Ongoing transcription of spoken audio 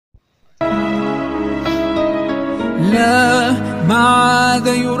عاد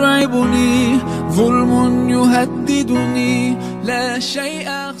يرعبني ظلم يهددني لا شيء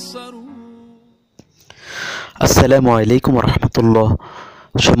أخسر আসসালামু আলাইকুম রাহমাতুল্লাহ।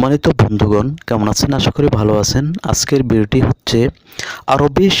 সম্মানিত বন্ধুগণ, কেমন আছেন? আশা করি ভালো আছেন। আজকের ভিডিওটি হচ্ছে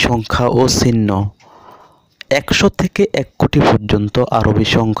আরবি সংখ্যা ও চিহ্ন 100 থেকে 1 কোটি পর্যন্ত আরবি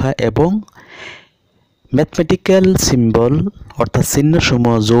সংখ্যা এবং ম্যাথমেটিক্যাল সিম্বল অর্থাৎ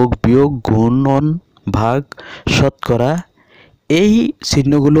চিহ্নসমূহ যোগ, বিয়োগ, গুণন, ভাগ, শতকরা, এই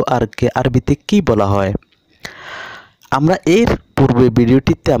চিহ্নগুলো আরবিতে কি বলা হয়? আমরা এর পূর্বে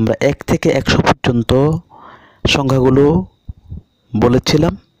ভিডিওটিতে আমরা 1 থেকে 100 পর্যন্ত সংখ্যাগুলো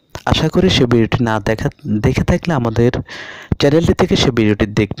বলেছিলাম। আশা করি সে ভিডিওটি না দেখে থাকলে আমাদের চ্যানেলটি থেকে সে ভিডিওটি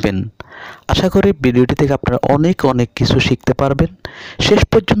দেখবেন। আশা করি ভিডিওটি থেকে আপনারা অনেক কিছু শিখতে পারবেন। শেষ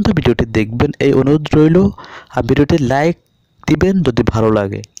পর্যন্ত ভিডিওটি দেখবেন এই অনুরোধ রইল। আর ভিডিওটি লাইক দিবেন যদি ভালো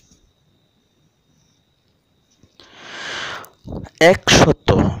লাগে।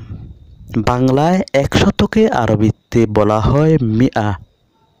 100 বাংলায় 100কে আরবিতে বলা হয় মিয়া,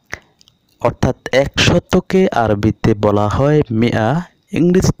 অর্থাৎ 100কে আরবিতে বলা হয় মিয়া,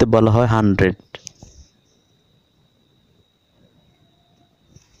 ইংরেজিতে বলা হয় 100।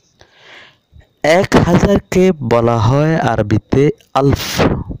 1000কে বলা হয় আরবিতে আলফ,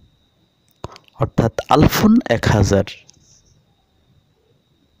 অর্থাৎ আলফুন 1000।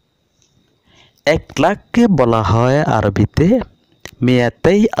 1 লাখকে বলা হয় আরবিতে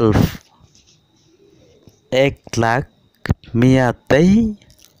মিয়াতাই আলফ, 1 লাখ মিয়াতাই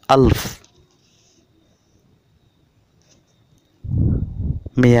আলফ।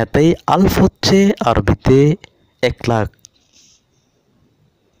 মিয়াতাই আলফ হচ্ছে আরবিতে 1 লাখ।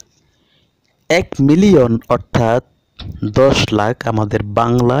 1 মিলিয়ন অর্থাৎ 10 লাখ, আমাদের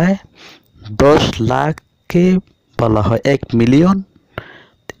বাংলায় 10 লাখকে বলা হয় 1 মিলিয়ন,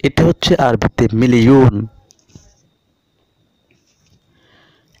 এটা হচ্ছে আরবিতে মিলিয়ন।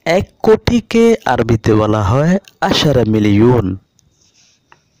 1 কোটিকে আরবিতে বলা হয় 10 মিলিয়ন,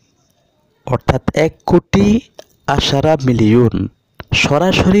 অর্থাৎ 1 কোটি 10 মিলিয়ন।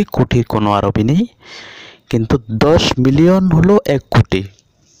 সরাসরি কোটির কোনো আরবি নেই, কিন্তু 10 মিলিয়ন হলো 1 কোটি।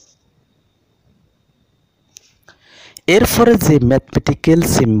 এরপরে যে ম্যাথমেটিক্যাল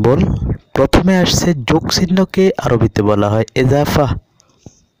সিম্বল প্রথমে আসছে, যোগ চিহ্নকে আরবিতে বলা হয় এজাফা,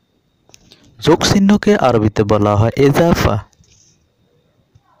 যোগ চিহ্নকে আরবিতে বলা হয় এজাফা।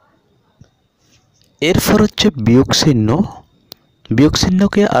 এরপর হচ্ছে বিয়োগ চিহ্ন, বিয়োগ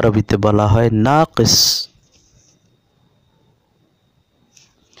চিহ্নকে আরবিতে বলা হয় নাকিস।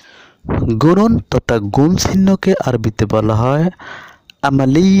 গুণন তথা গুণ চিহ্নকে আরবিতে বলা হয়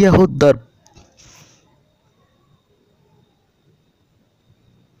আমালিয়াহুদ দারব।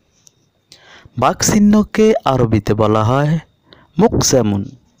 ভাগ চিহ্নকে আরবিতে বলা হয় মুকসামুন।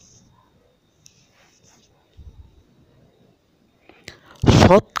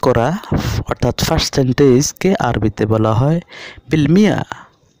 শতকরা অর্থাৎ পার্সেন্টেজকে আরবিতে বলা হয় বিলমিয়া।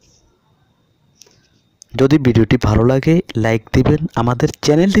 যদি ভিডিওটি ভালো লাগে লাইক দিবেন, আমাদের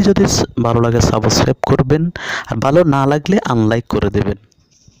চ্যানেলটি যদি ভালো লাগে সাবস্ক্রাইব করবেন, আর ভালো না লাগলে আনলাইক করে দেবেন।